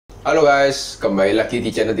Halo guys, kembali lagi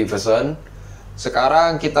di channel Differxones.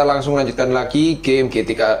 Sekarang kita langsung lanjutkan lagi game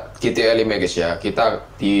GTA 5 guys ya. Kita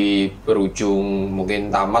di berujung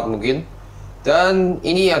mungkin tamat mungkin. Dan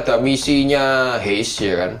ini ada misinya Haze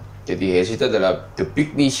ya kan. Jadi Haze itu adalah the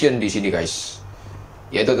big mission di sini guys.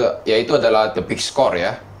 Yaitu adalah the big score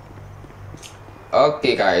ya.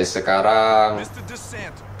 Oke guys, sekarang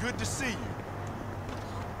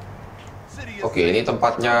Oke, ini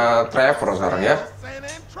tempatnya Trevor sekarang ya.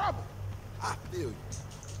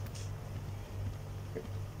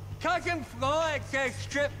 Cooking floor that says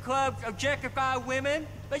strip clubs objectify women,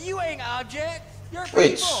 but you ain't objects, you're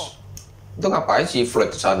Wait, people. itu ngapain sih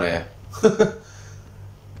Floyd ke sana ya?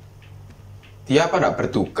 Dia apa nggak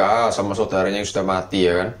berduka sama saudaranya yang sudah mati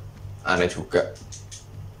ya kan? Aneh juga.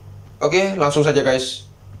 Oke, langsung saja guys.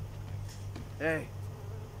 Hey,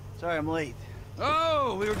 sorry I'm late.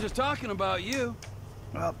 Oh, we were just talking about you.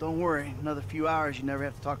 Well, don't worry. Another few hours, you never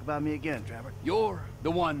have to talk about me again, Trevor. You're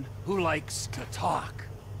the one who likes to talk.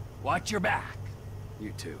 Watch your back,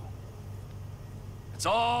 you two. That's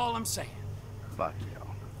all I'm saying. Fuck you.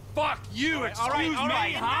 Fuck you, excuse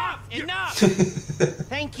me, huh? Enough!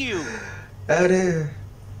 Thank you. Aduh,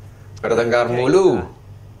 bertengkar mulu.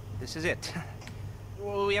 This is it.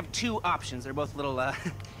 Well, we have two options. They're both a little,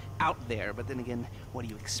 out there, but then again, what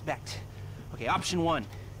do you expect? Okay, option one.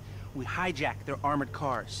 We hijack their armored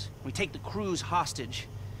cars. We take the crews hostage,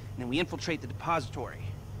 and then we infiltrate the depository.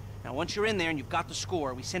 Now, once you're in there and you've got the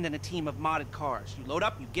score, we send in a team of modded cars. You load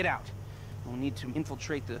up, you get out. We'll need to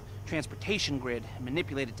infiltrate the transportation grid and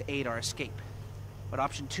manipulate it to aid our escape. But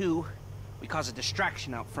option two, we cause a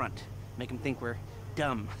distraction out front. Make them think we're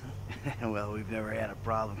dumb. Well, we've never had a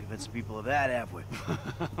problem convincing people of that, have we?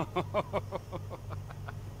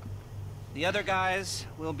 The other guys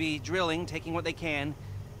will be drilling, taking what they can.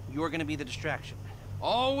 You're gonna be the distraction.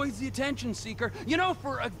 Always the attention seeker. You know,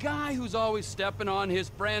 for a guy who's always stepping on his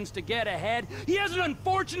friends to get ahead, he has an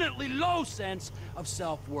unfortunately low sense of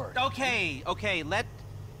self-worth. Okay, let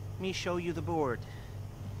me show you the board.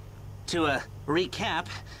 To recap,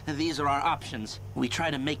 these are our options. We try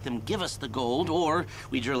to make them give us the gold, or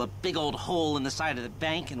we drill a big old hole in the side of the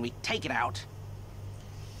bank and we take it out.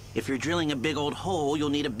 If you're drilling a big old hole, you'll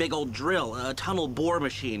need a big old drill, a tunnel bore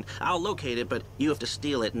machine. I'll locate it, but you have to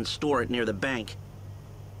steal it and store it near the bank.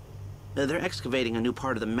 They're excavating a new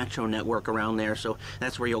part of the metro network around there, so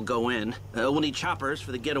that's where you'll go in. We'll need choppers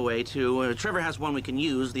for the getaway, too. Trevor has one we can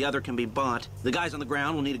use, the other can be bought. The guys on the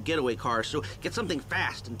ground will need a getaway car, so get something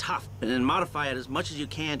fast and tough, and then modify it as much as you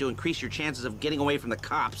can to increase your chances of getting away from the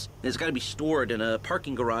cops. It's got to be stored in a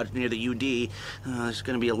parking garage near the UD. There's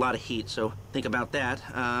going to be a lot of heat, so think about that.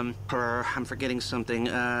 I'm forgetting something.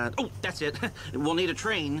 Oh, that's it. We'll need a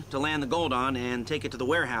train to land the gold on and take it to the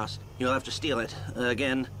warehouse. You'll have to steal it.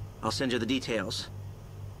 Again, I'll send you the details.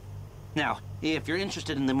 Now, if you're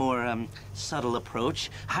interested in the more, subtle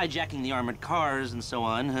approach, hijacking the armored cars and so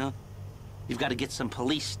on, you've got to get some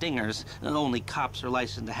police stingers. Only cops are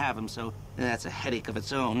licensed to have them, so that's a headache of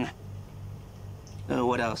its own.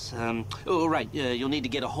 What else? Oh, right, you'll need to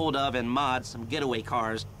get a hold of and mod some getaway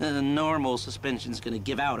cars. Normal suspension's gonna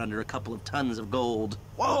give out under a couple of tons of gold.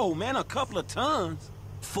 Whoa, man, a couple of tons?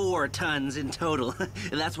 4 tons in total.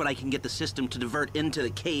 That's what I can get the system to divert into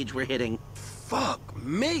the cage we're hitting. Fuck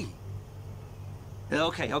me.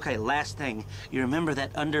 Okay, last thing. You remember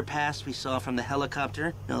that underpass we saw from the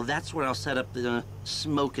helicopter? Well, that's where I'll set up the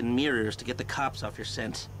smoke and mirrors to get the cops off your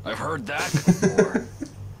scent. I've heard that before.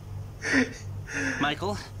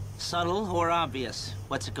 Michael, subtle or obvious?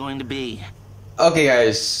 What's it going to be? Oke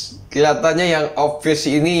guys, kelihatannya yang obvious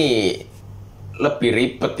ini lebih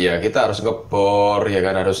ribet ya. Kita harus ngebor ya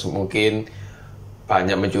kan, harus mungkin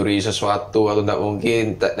banyak mencuri sesuatu, atau tidak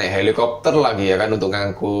mungkin naik helikopter lagi ya kan untuk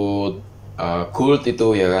ngangkut gold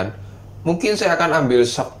itu ya kan. Mungkin saya akan ambil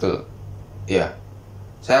subtle ya,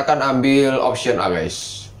 saya akan ambil option A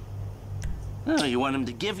guys. Oh, you want him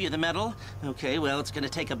to give you the medal? Okay, well, it's gonna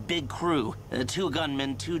take a big crew. 2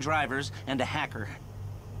 gunmen, 2 drivers, and a hacker.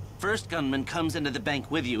 First gunman comes into the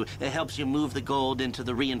bank with you. It helps you move the gold into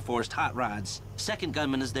the reinforced hot rods. Second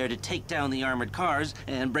gunman is there to take down the armored cars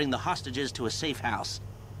and bring the hostages to a safe house.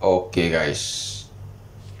 Oke guys,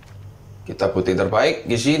 kita butuh terbaik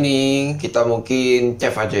di sini. Kita mungkin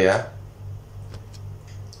chef aja ya.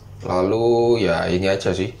 Lalu ya ini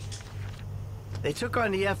aja sih. They took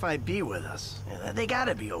on the FIB with us. They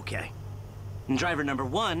gotta be okay. And driver number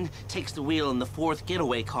 1 takes the wheel, and the 4th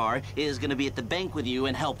getaway car is going to be at the bank with you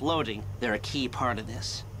and help loading. They're a key part of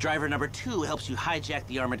this. Driver number 2 helps you hijack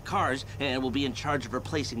the armored cars and will be in charge of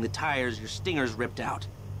replacing the tires your stingers ripped out.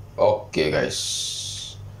 Oke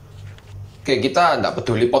guys, Oke, kita nggak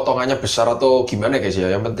peduli potongannya besar atau gimana guys ya.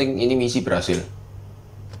 Yang penting ini misi berhasil.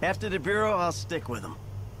 After the bureau, I'll stick with them.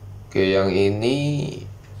 Oke, yang ini.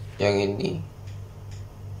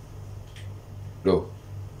 Loh,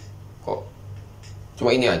 kok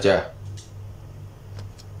cuma ini aja?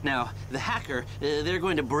 Now, the hacker, they're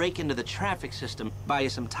going to break into the traffic system, buy you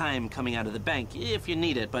some time coming out of the bank, if you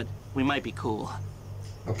need it, but we might be cool.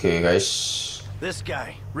 Oke, guys. This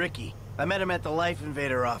guy, Ricky, I met him at the Life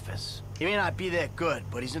Invader office. He may not be that good,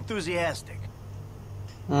 but he's enthusiastic.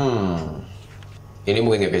 Ini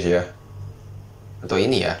mungkin ya guys ya. Atau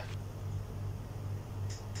ini ya.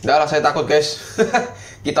 Udah lah, saya takut guys.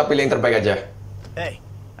 Kita pilih yang terbaik aja. Hey,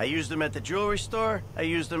 I used him at the jewelry store, I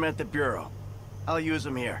used him at the bureau. I'll use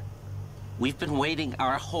him here. We've been waiting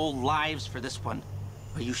our whole lives for this one.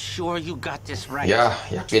 Are you sure you got this right? Ya,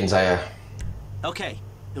 yakin saya. Okay,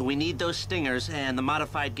 we need those stingers and the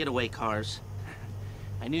modified getaway cars.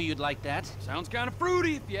 I knew you'd like that. Sounds kind of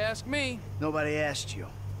fruity, if you ask me. Nobody asked you.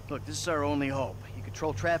 Look, this is our only hope. You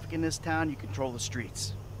control traffic in this town, you control the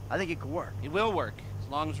streets. I think it could work. It will work, as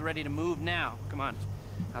long as we're ready to move now. Come on,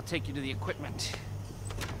 I'll take you to the equipment.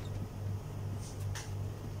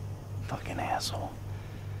 Fucking asshole.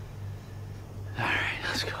 Alright,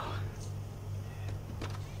 let's go.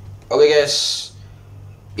 Oke guys,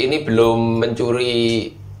 ini belum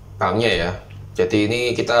mencuri banknya ya. Jadi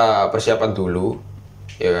ini kita persiapan dulu,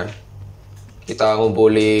 ya kan? Kita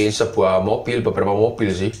ngumpulin sebuah mobil, beberapa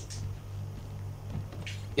mobil sih.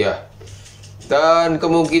 Ya. Dan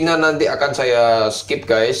kemungkinan nanti akan saya skip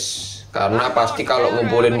guys, karena pasti kalau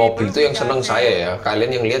ngumpulin mobil itu yang seneng saya ya.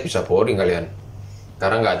 Kalian yang lihat bisa boring kalian.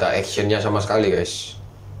 Karena nggak ada actionnya sama sekali guys.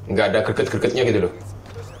 Nggak ada greget-gregetnya gitu loh.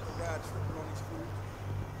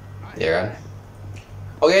 Ya kan?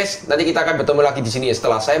 Oke guys, nanti kita akan bertemu lagi di sini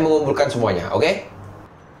setelah saya mengumpulkan semuanya, oke?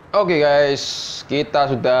 Oke guys, kita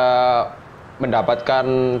sudah mendapatkan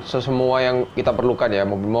semua yang kita perlukan ya,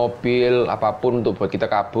 mobil-mobil apapun untuk buat kita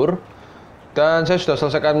kabur. Dan saya sudah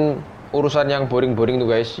selesaikan urusan yang boring-boring tuh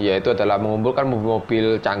guys, yaitu adalah mengumpulkan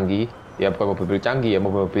mobil-mobil canggih. Ya bukan mobil-mobil canggih ya,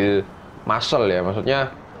 mobil-mobil muscle ya,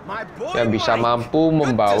 maksudnya yang bisa mampu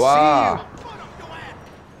membawa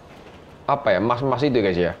apa ya, emas-emas itu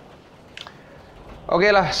guys ya.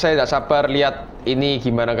 Oke lah, saya tidak sabar lihat ini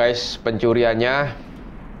gimana guys pencuriannya.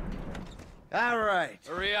 Alright,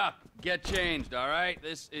 hurry up, get changed, alright?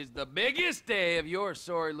 This is the biggest day of your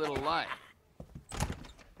sorry little life.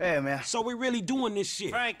 Hey, man. So we really doing this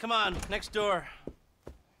shit? Frank, come on, next door.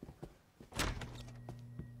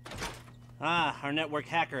 Ah, our network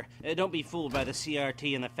hacker. Don't be fooled by the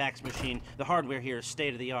CRT and the fax machine. The hardware here is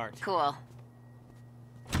state-of-the-art. Cool.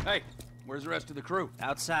 Hey, where's the rest of the crew?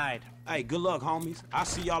 Outside. Hey, good luck, homies. I'll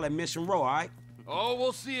see y'all at Mission Row, all right? Oh,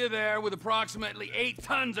 we'll see you there with approximately 8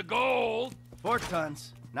 tons of gold. 4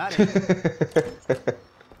 tons, not 8.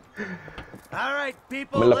 All right,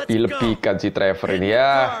 people, let's go. Melebih-lebihkan si Trevor ini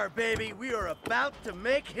ya. Baby, we are about to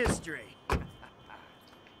make history.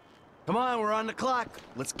 Come on, we're on the clock.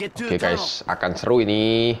 Let's get to the tunnel. Oke guys, akan seru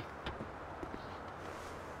ini.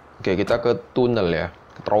 Oke, kita ke tunnel ya,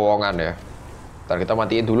 ke terowongan ya. Ntar kita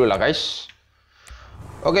matiin dulu lah guys.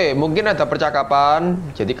 Oke, mungkin ada percakapan,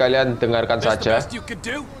 jadi kalian dengarkan saja.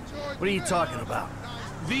 What are you talking about?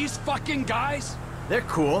 These fucking guys? They're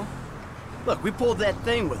cool. Look, we pulled that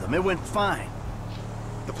thing with them. It went fine.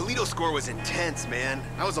 The Polito score was intense, man.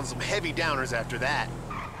 I was on some heavy downers after that.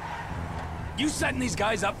 You setting these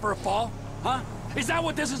guys up for a fall? Huh? Is that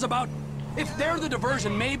what this is about? If they're the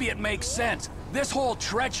diversion, maybe it makes sense. This whole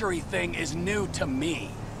treachery thing is new to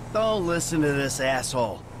me. Don't listen to this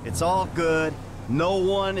asshole. It's all good. No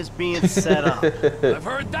one is being set up. I've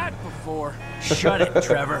heard that before. Shut it,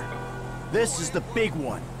 Trevor. This is the big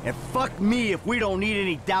one. And fuck me if we don't need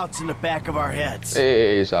any doubts in the back of our heads.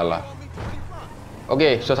 Salah.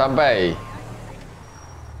 Oke, sudah sampai.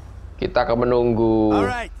 Kita akan menunggu. All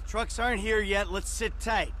right, the trucks aren't here yet. Let's sit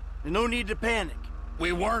tight. There's no need to panic.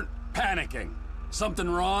 We weren't panicking. Something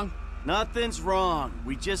wrong? Nothing's wrong.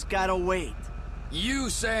 We just gotta wait. You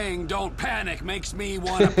saying don't panic makes me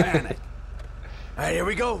want to panic. All right, here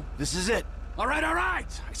we go. This is it. All right. I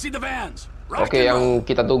see the vans. Oke, yang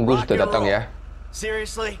kita tunggu sudah datang ya.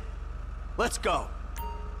 Seriously? Let's go.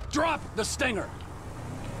 Drop the stinger.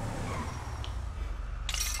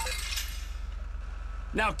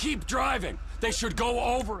 Now keep driving. They should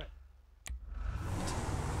go over it.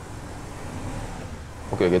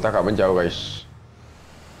 Oke, kita agak menjauh guys.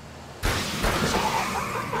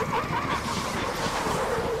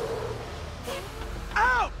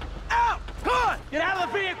 Out! Come on! Get out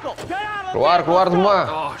of the vehicle! Get out of the Keluar semua.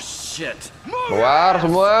 Oh shit. Keluar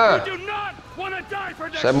semua. We do not want to die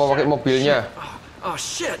for this. Saya mau pakai mobilnya. Oh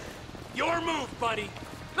shit. Your move, buddy.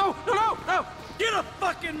 No! Get a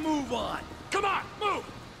fucking move on! Come on, move.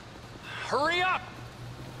 Hurry up.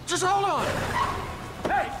 Just hold on!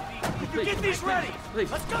 Hey! Get these ready!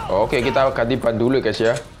 Let's go! Oke, kita ganti ban dulu guys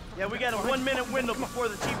ya. Yeah, we got a 1-minute window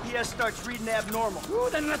before the GPS starts reading abnormal.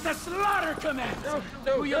 Ooh, then let the slaughter commence.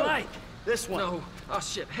 Who you like? This one. No. Oh,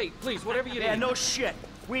 shit. Hey, please, whatever you Yeah, need. no shit.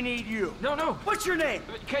 We need you. No. What's your name?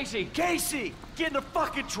 Casey. Casey! Get in the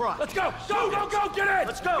fucking truck! Let's go. Go, get in.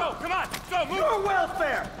 Let's go! Come on, let's go, move. Your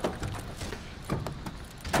welfare!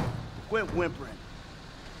 Quit whimpering.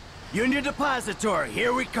 Union Depository,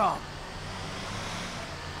 here we come.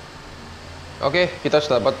 Oke, kita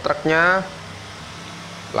sudah dapat truknya.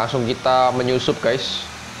 Langsung kita menyusup guys.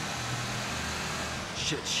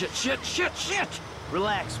 Shit.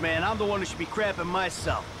 Relax, man. I'm the one who should be crapping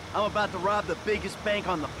myself. I'm about to rob the biggest bank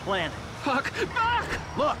on the planet. Fuck.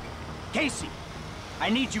 Look, Casey, I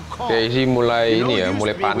need you calm. Casey mulai You know ini ya, it used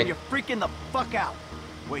mulai to be when panik. you're freaking the fuck out.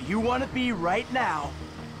 Where you want to be right now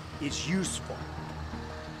is useful.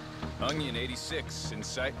 Onion 86 in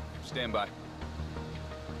sight. Stand by.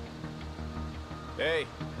 Hey,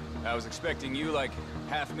 I was expecting you like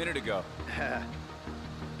half a minute ago.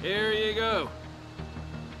 Here you go.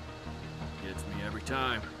 Gets me every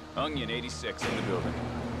time. Onion 86 in the building.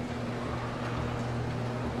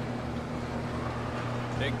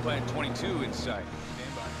 Eggplant 22 in sight.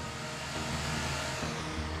 Stand by.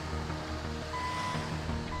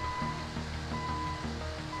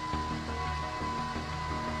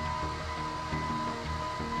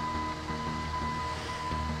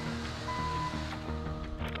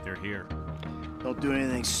 They're here. Don't do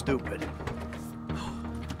anything stupid.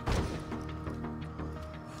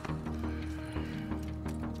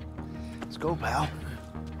 Let's go, pal.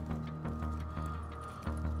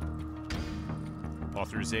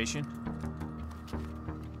 Authorization?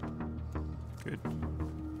 Good.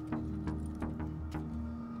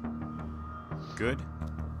 Good.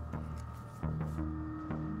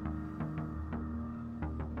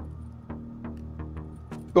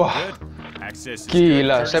 Wah, Access is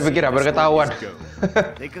gila, good. saya pikir hampir ketahuan.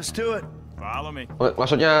 Take us to it. Follow me.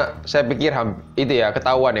 Maksudnya saya pikir itu ya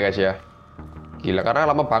ketahuan ya guys ya. Gila, karena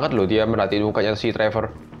lama banget loh dia merhatiin mukanya si Trevor.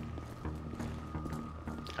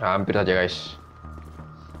 Hampir saja guys.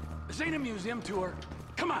 This ain't a museum tour.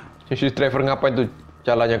 Come on. Si Trevor ngapain tuh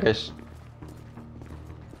jalannya guys?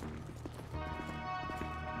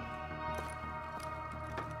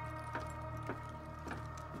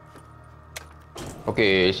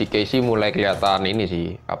 Oke, si Casey mulai kelihatan ini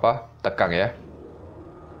sih, apa, tegang ya.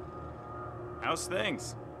 How's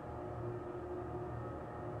things?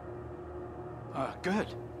 Good.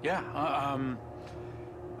 Yeah,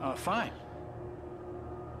 fine.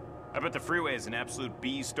 I bet the freeway is an absolute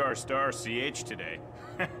B****CH today.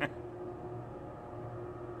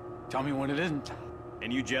 Tell me when it isn't.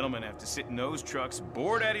 And you gentlemen have to sit in those trucks,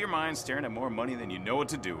 bored out of your minds, staring at more money than you know what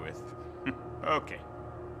to do with. Okay.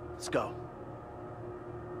 Let's go.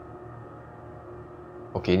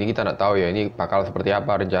 Oke, ini kita nggak tahu ya, ini bakal seperti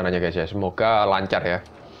apa rencananya guys ya. Semoga lancar ya.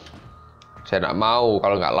 Saya nggak mau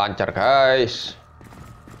kalau nggak lancar guys.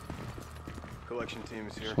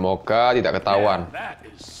 Semoga tidak ketahuan.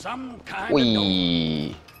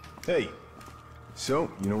 Wih. Hey,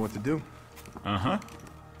 so you know what to do? Uh-huh.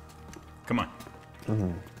 Come on.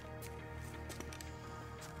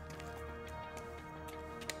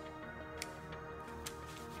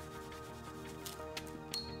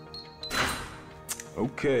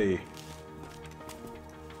 Okay.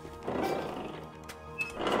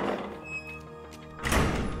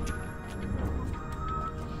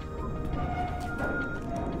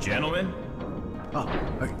 Gentlemen? Oh,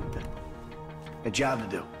 okay. A job to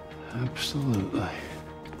do. Absolutely.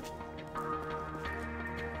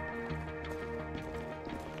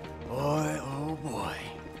 Boy, oh boy.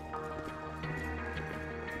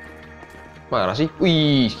 Mana sih?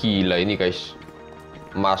 Wih, gila ini guys.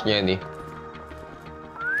 Emasnya ini.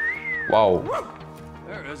 Wow.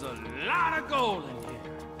 There is a lot of gold in here.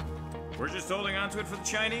 We're just holding on to it for the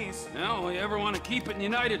Chinese. Now, if you ever want to keep it in the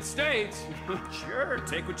United States. Sure,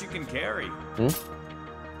 take what you can carry.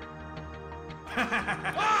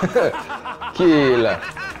 Gila.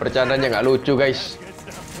 Bercandanya nggak lucu guys.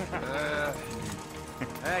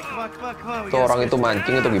 Hey, come on. Itu orang itu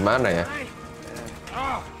mancing itu gimana ya?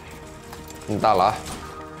 Entahlah.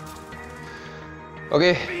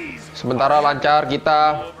 Oke, sementara lancar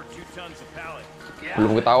kita.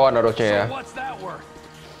 Belum ketahuan harusnya ya.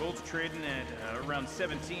 Gold's trading at around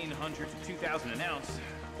 1,700 to 2,000 an ounce.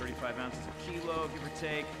 35 ounces a kilo, give or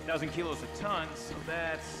take. 1,000 kilos a ton, so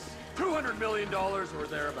that's $200 million or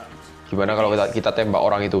thereabouts. Gimana kalau kita tembak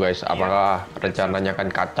orang itu, guys? Apakah rencananya akan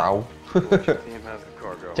kacau?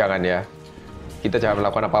 Jangan ya. Kita jangan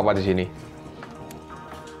melakukan apa-apa di sini.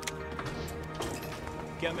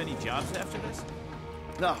 Got many jobs after this?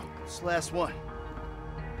 No, it's the last one.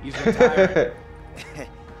 He's retired.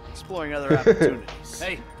 Exploring other opportunities.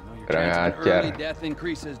 Hey, your Kurang chance of ajar. early death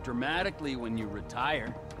increases dramatically when you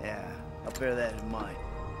retire. Yeah, I'll bear that in mind.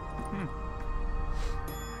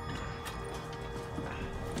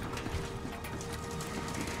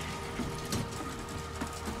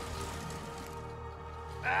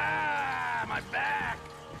 Ah, my back!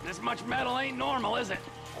 This much metal ain't normal, is it?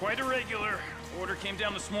 Quite irregular. Order came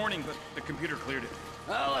down this morning, but the computer cleared it.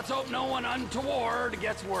 Well, let's hope no one untoward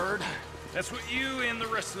gets word. That's what you and the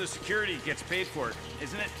rest of the security gets paid for,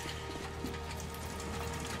 isn't it?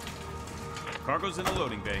 Cargo's in the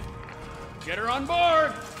loading bay. Get her on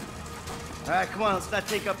board! All right, come on, let's not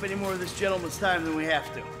take up any more of this gentleman's time than we have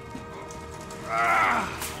to.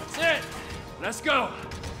 That's it! Let's go!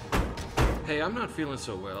 Hey, I'm not feeling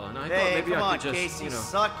so well, and I thought Hey, maybe come I on, could just, Casey, you know...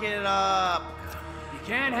 suck it up. You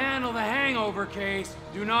can't handle the hangover, Case.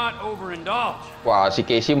 Do not overindulge. Wah, si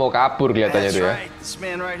Casey mau kabur kelihatannya That's tuh ya. right. This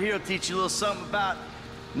man right here will teach you a little something about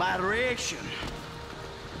moderation.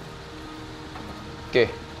 Oke,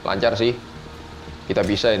 lancar sih. Kita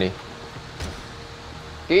bisa ini.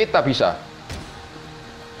 Kita bisa.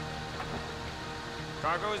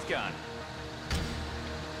 Cargo is gone.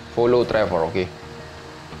 Follow Trevor, oke.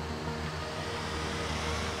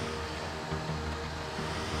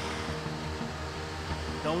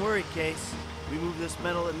 Don't worry, Case. We move this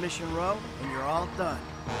metal at Mission Row, and you're all done.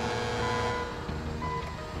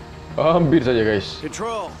 Hampir saja, guys.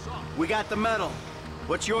 Control, we got the metal.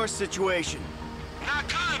 What's your situation? Not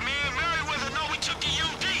good, man. Merriweather know we took the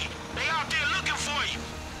UD. They out there looking for you.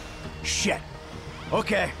 Shit.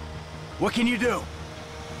 Okay. What can you do?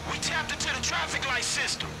 We tapped into the traffic light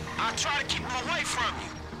system. I'll try to keep them away from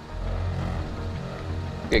you.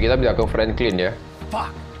 Oke, kita bisa ke Franklin ya.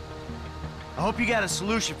 Fuck. I hope you got a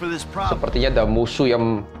solution for this problem. Sepertinya ada musuh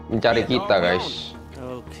yang mencari kita, guys.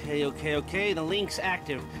 Okay. The link's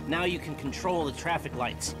active. Now you can control the traffic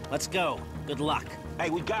lights. Let's go. Good luck.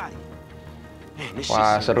 Hey, we got it. Man, this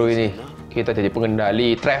Wah, shit's seru amazing, ini. huh? Kita jadi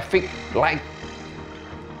pengendali traffic light.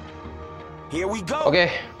 Here we go.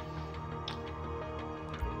 Oke.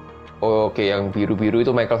 Oke, yang biru-biru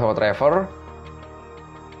itu Michael sama Trevor.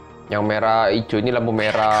 Yang merah hijau ini lampu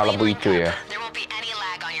merah, lampu hijau ya.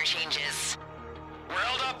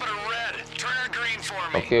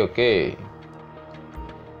 Oke.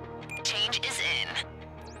 Change is in.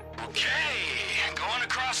 Okay, going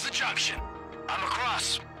across the junction. I'm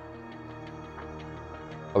across.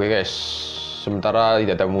 Oke, guys. Sementara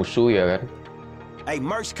tidak ada musuh ya kan. Hey,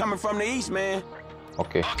 Merch coming from the east, man.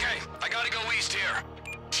 Oke. Okay, I gotta go east here.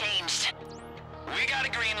 Changed. We got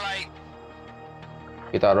a green light.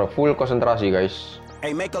 Kita harus full konsentrasi, guys.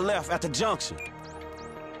 Hey, make a left at the junction.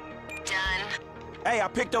 Done. Hey, I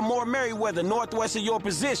picked up more Merriweather northwest of your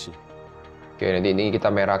position. Oke, nanti ini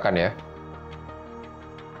kita merahkan ya.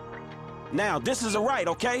 Now, this is a right,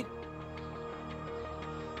 okay?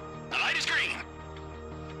 The light is green.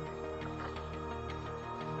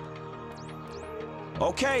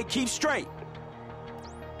 Okay, keep straight.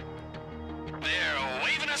 They're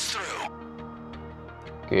waving us through.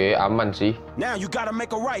 Oke, aman sih. Now you gotta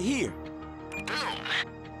make a right here. Boom.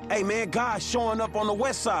 Hey, man, God's showing up on the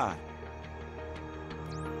west side.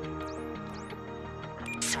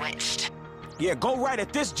 Switched. Yeah, go right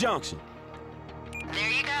at this junction. There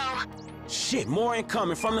you go. Shit, more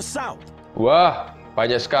incoming from the south. Wah,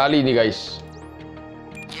 banyak sekali nih, guys.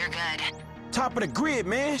 You're good. Top of the grid,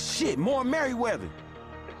 man. Shit, more Merriweather.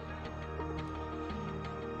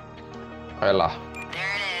 Ayolah.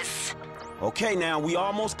 There it is. Okay, now we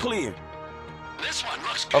almost clear. This one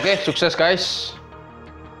looks good. Oke, sukses, guys.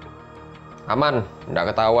 Aman,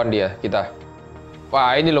 nggak ketahuan dia kita.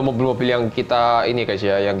 Wah, ini loh mobil-mobil yang kita ini, guys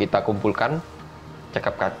ya, yang kita kumpulkan.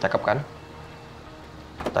 Cakep kan?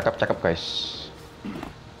 Cakep, guys.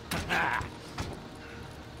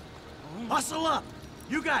 Hustle up!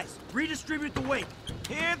 You guys, redistribute the weight.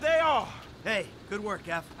 Here they are. Hey, good work,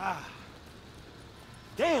 F.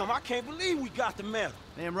 Damn, I can't believe we got the metal.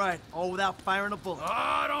 Damn right, all without firing a bullet.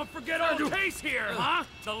 Oh, don't forget our case here, huh?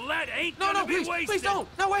 The lead ain't gonna be wasted. Please don't.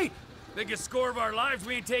 No, wait. Biggest score of our lives,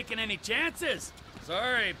 we ain't taking any chances.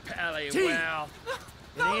 Sorry, Pally. T. Well,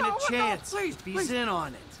 It ain't a chance. please, if he's in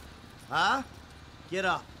on it. Huh? Get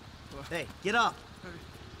up. Hey, get up.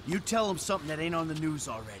 You tell him something that ain't on the news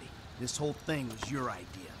already. This whole thing was your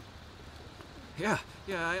idea. Yeah,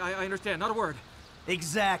 I understand. Not a word.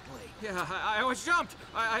 Exactly. Yeah, I always jumped.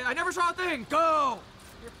 I never saw a thing. Go!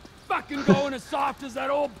 You're fucking going as soft as that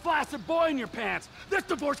old flaccid boy in your pants. This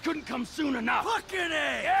divorce couldn't come soon enough. Fucking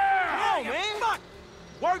A! Yeah! Oh, man. Fuck.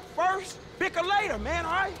 Work first, bicker later, man,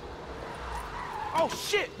 all right? Oh,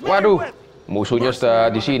 shit. Waduh, musuhnya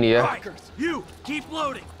sudah di sini ya. You, keep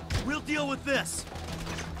loading. We'll deal with this.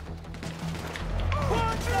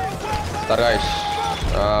 Ntar guys,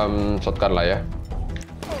 shotgun lah ya.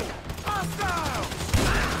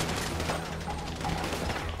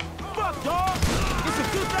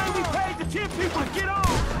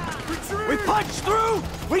 We punch through,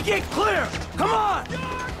 we get clear. Come on.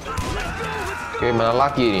 Oke, mana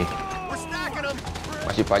lagi nih?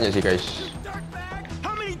 Masih banyak sih guys.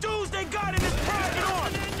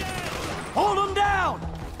 Hold them down.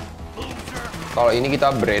 Kalau ini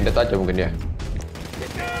kita branded aja mungkin ya.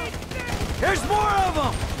 There's more of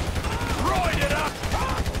them.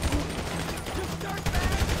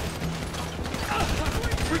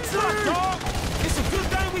 It's a good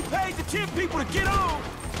thing we paid the 10 people to get on.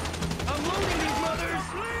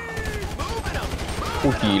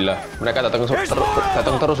 Gila, mereka datang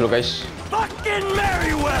terus loh guys. Fucking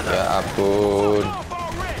Merryweather. Ya ampun.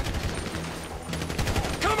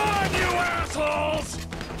 Come on, you assholes!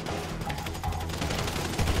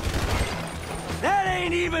 That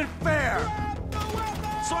ain't even fair.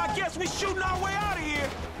 So I guess we shooting our way out of here.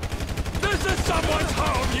 This is someone's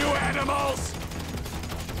home, you animals!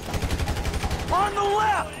 On the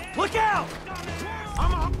left. Look out.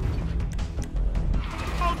 I'm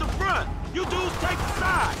on the front. You dudes take the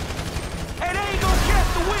side. Hey, they ain't gonna catch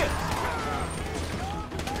the whip.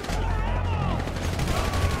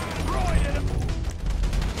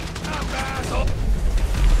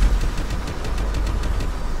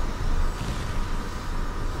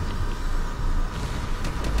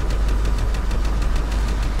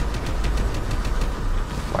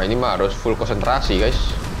 Wah, ini mah harus full konsentrasi guys.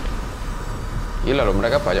 Gila loh,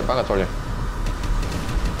 mereka banyak banget soalnya.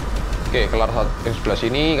 Oke, kelar yang sebelah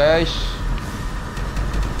sini guys.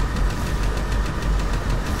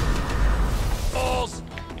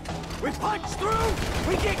 We punch through,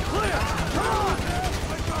 we get clear.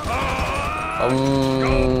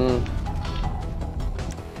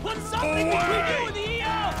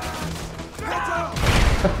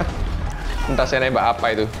 Entah saya nembak apa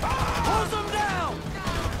itu.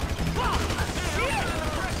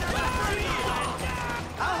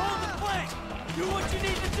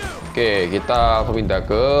 Oke, kita pindah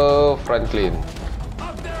ke Franklin.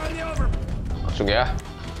 Langsung ya.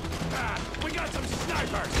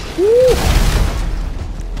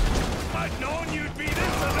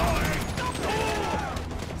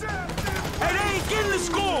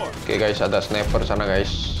 Oke guys, ada sniper sana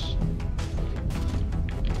guys.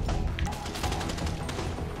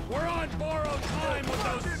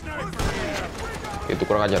 Itu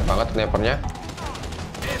kurang ajar banget snipernya.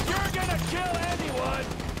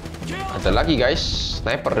 Ada lagi guys,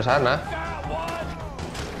 sniper di sana.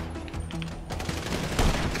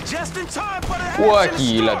 Wah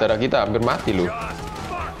gila, darah kita hampir mati loh.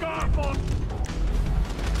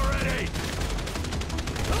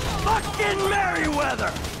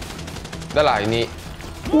 Udah lah ini.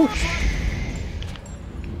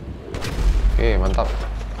 Oke, mantap.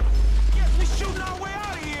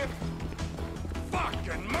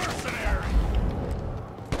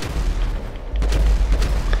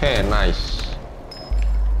 Oke, nice.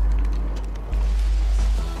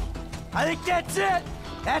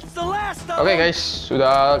 Oke guys,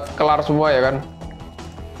 sudah kelar semua ya kan?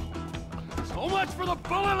 So much for the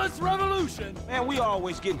bulletless revolution. Man, we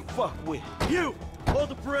always getting fucked with. You hold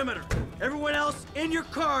the perimeter. Everyone else in your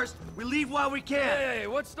cars. We leave while we can. Hey,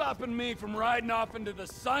 what's stopping me from riding off into the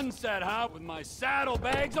sunset, huh? With my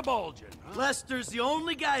saddlebags a bulging. Huh? Lester's the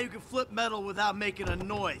only guy who can flip metal without making a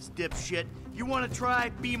noise, dipshit. You want to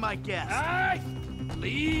try? Be my guest. Alright,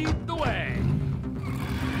 lead the way.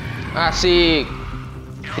 Asik.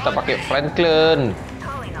 Kita pakai Franklin.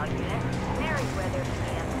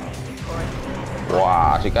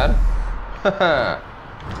 Wah, asik kan?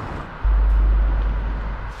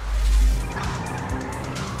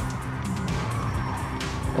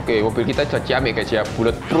 Oke, mobil kita sudah ciamik guys ya,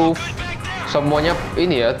 bulletproof. Semuanya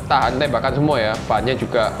ini ya, tahan tembakan semua ya. Bannya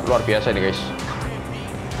juga luar biasa nih guys.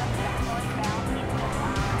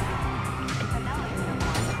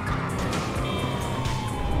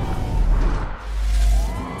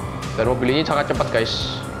 Dan mobil ini sangat cepat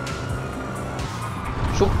guys.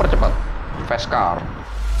 Super cepat. Fast car.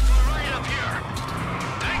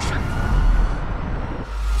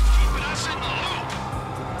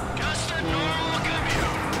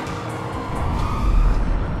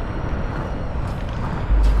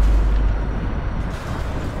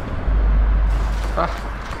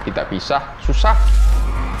 Tidak bisa, susah.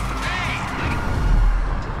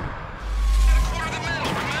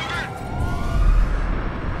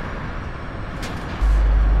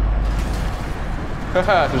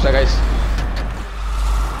 Haha, susah guys.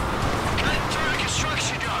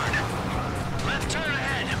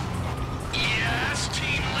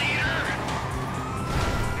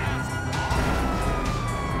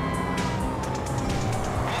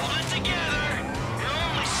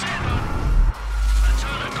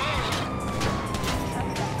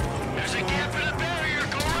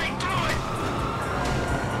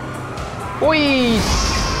 Wih.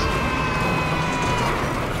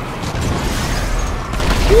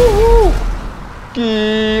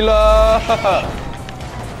 Gila.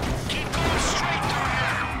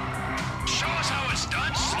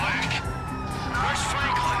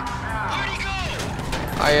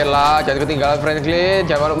 Ayolah, jangan ketinggalan Franklin,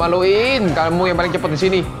 jangan malu-maluin. Kamu yang paling cepat di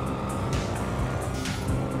sini.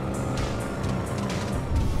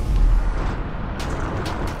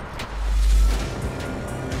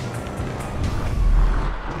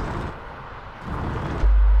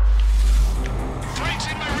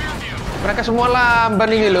 Mereka semua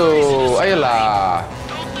lamban ini loh. Ayolah.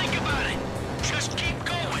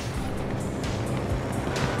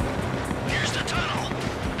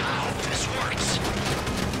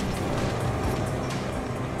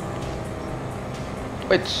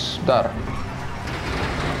 Wait, sebentar.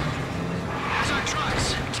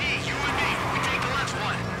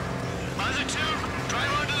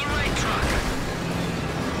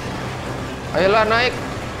 Ayolah naik.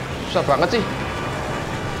 Susah banget sih.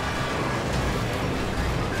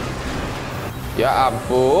 Ya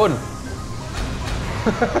ampun.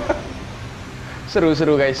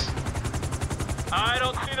 Seru-seru guys. I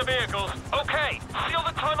don't see the vehicles. Okay, seal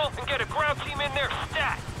the tunnel and get a ground team in there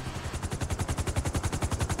stat.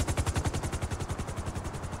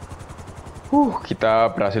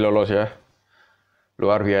 Kita berhasil lolos ya.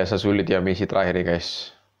 Luar biasa sulit ya misi terakhir nih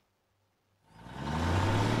guys.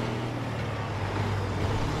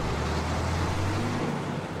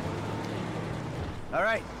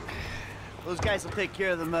 Alright, those guys will take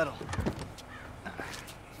care of the metal.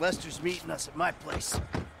 Lester's meeting us at my place.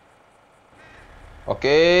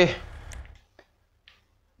 Oke.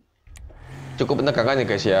 Cukup menegangkan ya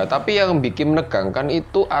guys ya. Tapi yang bikin menegangkan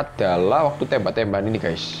itu adalah waktu tembak-tembakan ini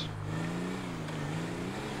guys.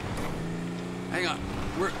 Hang on.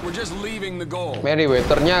 We're just leaving the goal.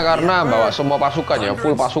 Meriwethernya karena bawa semua pasukan ya,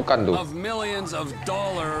 full pasukan tuh. Of millions of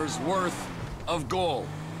dollars worth of gold.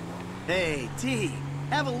 Hey, T,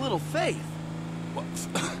 have a little faith. What?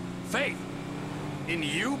 Faith? In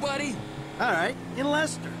you, buddy? All right, in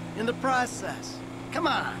Lester, in the process. Come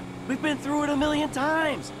on, we've been through it a million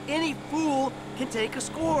times. Any fool can take a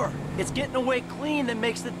score. It's getting away clean that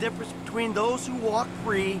makes the difference between those who walk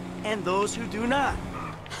free and those who do not.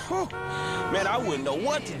 Man, I wouldn't know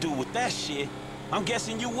what to do with that shit. I'm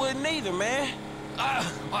guessing you wouldn't either, man.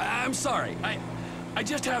 I'm sorry. I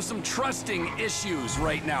just have some trusting issues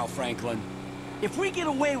right now, Franklin. If we get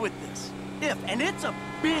away with this, and it's a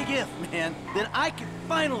big if, man, then I can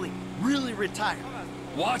finally really retire.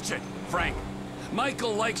 Watch it, Frank.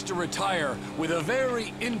 Michael likes to retire with a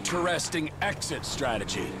very interesting exit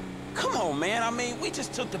strategy. Come on, man. I mean, we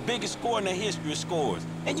just took the biggest score in the history of scores,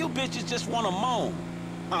 and you bitches just want to moan.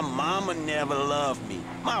 My mama never loved me.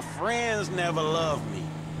 My friends never loved me.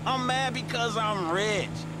 I'm mad because I'm rich.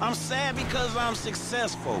 I'm sad because I'm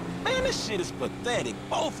successful. Man, this shit is pathetic,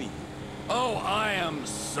 both of you. Oh, I am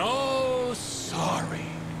so sorry.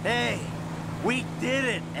 Hey, we did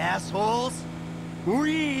it, assholes.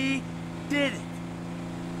 We did it.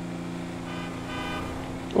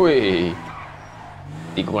 Wih,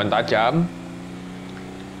 tikungan tajam.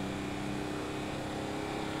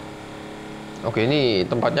 Oke, ini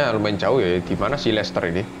tempatnya lumayan jauh ya. Di mana si Lester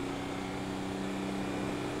ini?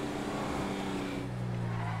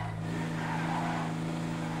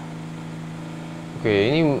 Oke,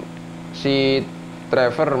 ini si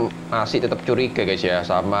Trevor masih tetap curiga guys ya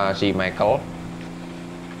sama si Michael.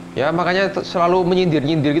 Ya makanya selalu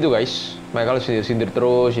menyindir-nyindir gitu guys. Michael sindir-sindir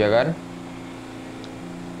terus ya kan.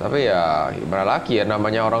 Tapi ya gimana lagi ya,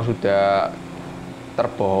 namanya orang sudah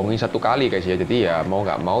terbohongi satu kali guys ya. Jadi ya mau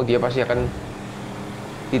nggak mau dia pasti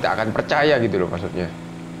tidak akan percaya gitu loh maksudnya.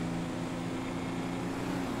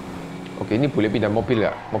 Oke, ini boleh pindah mobil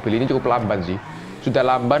nggak? Mobil ini cukup lamban sih. Sudah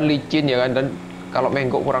lamban, licin ya kan, dan kalau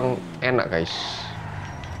menggok kurang enak guys.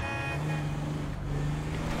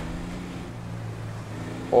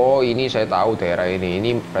 Oh, ini saya tahu daerah ini.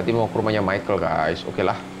 Ini berarti mau ke rumahnya Michael guys. Oke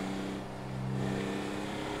lah.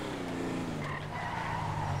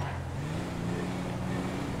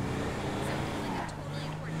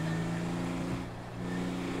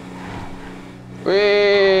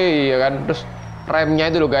 kan, terus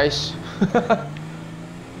remnya itu loh guys.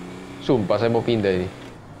 Sumpah saya mau pindah ini.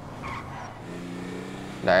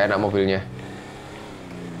 Nggak enak mobilnya.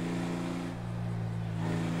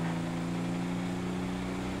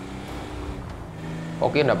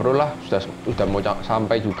 Oke, nggak perlu lah, sudah mau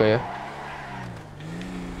sampai juga ya.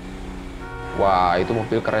 Wah, itu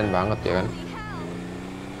mobil keren banget ya kan.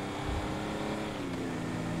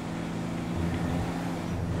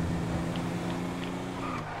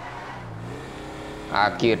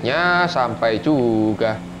 Akhirnya sampai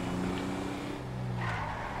juga.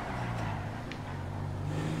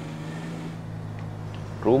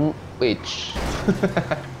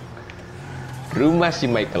 Rumah si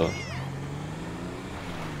Michael.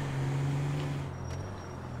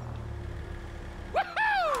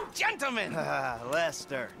 Gentlemen!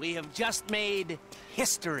 Lester, We have just made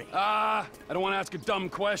history. I don't want to ask a dumb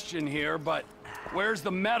question here, but where's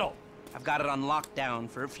the metal? I've got it on lockdown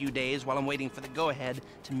for a few days while I'm waiting for the go-ahead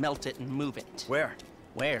to melt it and move it. where?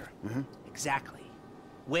 Where? Exactly.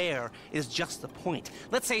 Where is just the point.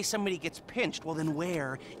 Let's say somebody gets pinched, well then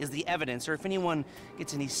where is the evidence? Or if anyone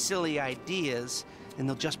gets any silly ideas, then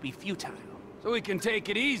they'll just be futile. So we can take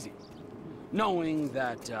it easy, knowing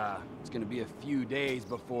that it's gonna be a few days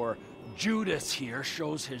before Judas here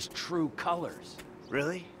shows his true colors.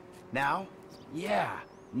 Really? Now? Yeah,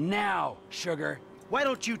 now, sugar. Why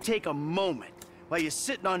don't you take a moment while you're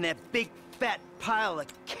sitting on that big fat pile of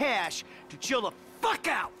cash to chill the fuck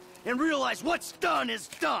out and realize what's done is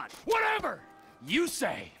done? Whatever you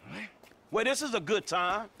say. Well, this is a good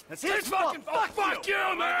time. That's This his fault. fucking fuck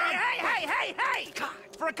you, man! Hey! God,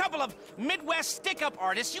 for a couple of Midwest stick-up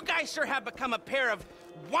artists, you guys sure have become a pair of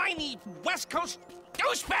whiny West Coast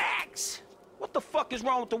douchebags! What the fuck is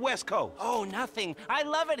wrong with the West Coast? Oh, nothing. I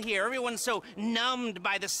love it here. Everyone's so numbed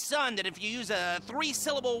by the sun that if you use a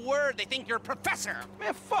 3-syllable word, they think you're a professor.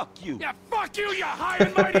 Man, fuck you. Yeah, fuck you, you high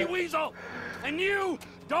and mighty weasel! And you,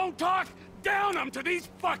 don't talk down them to these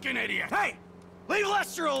fucking idiots! Hey, leave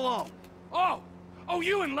Lester alone. Oh,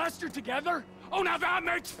 you and Lester together? Oh, now that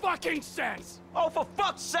makes fucking sense! Oh, for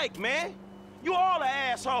fuck's sake, man. You all the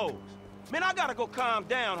assholes. Man, I gotta go calm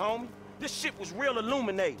down, homie. This shit was real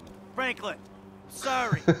illuminating. Franklin,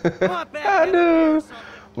 sorry. Come on back. Aduh,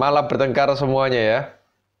 malah bertengkar semuanya ya.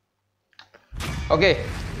 Oke,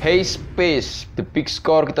 hey space, the big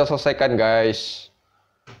score kita selesaikan guys.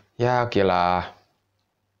 Ya gila,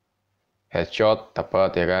 headshot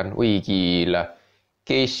dapat ya kan. Wih gila,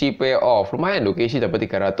 Casey payoff lumayan loh. Casey dapat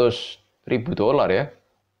 $300.000 ya.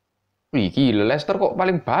 Wih gila, Lester kok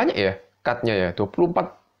paling banyak ya cutnya ya,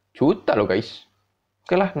 24 juta loh guys.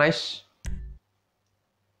 Oke lah, nice.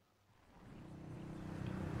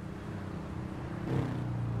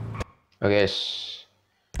 Oke guys,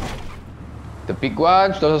 the big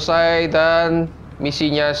one sudah selesai dan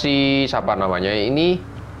misinya si siapa namanya ini.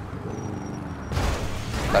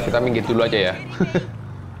 Nah, kita minggir dulu aja ya.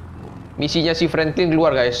 Misinya si Franklin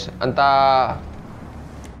keluar guys. Entah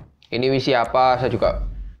ini misi apa, saya juga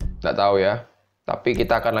nggak tahu ya. Tapi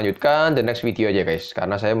kita akan lanjutkan the next video aja guys,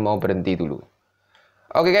 karena saya mau berhenti dulu.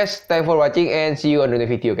 Oke guys, thanks for watching and see you on the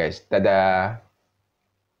next video guys. Dadah.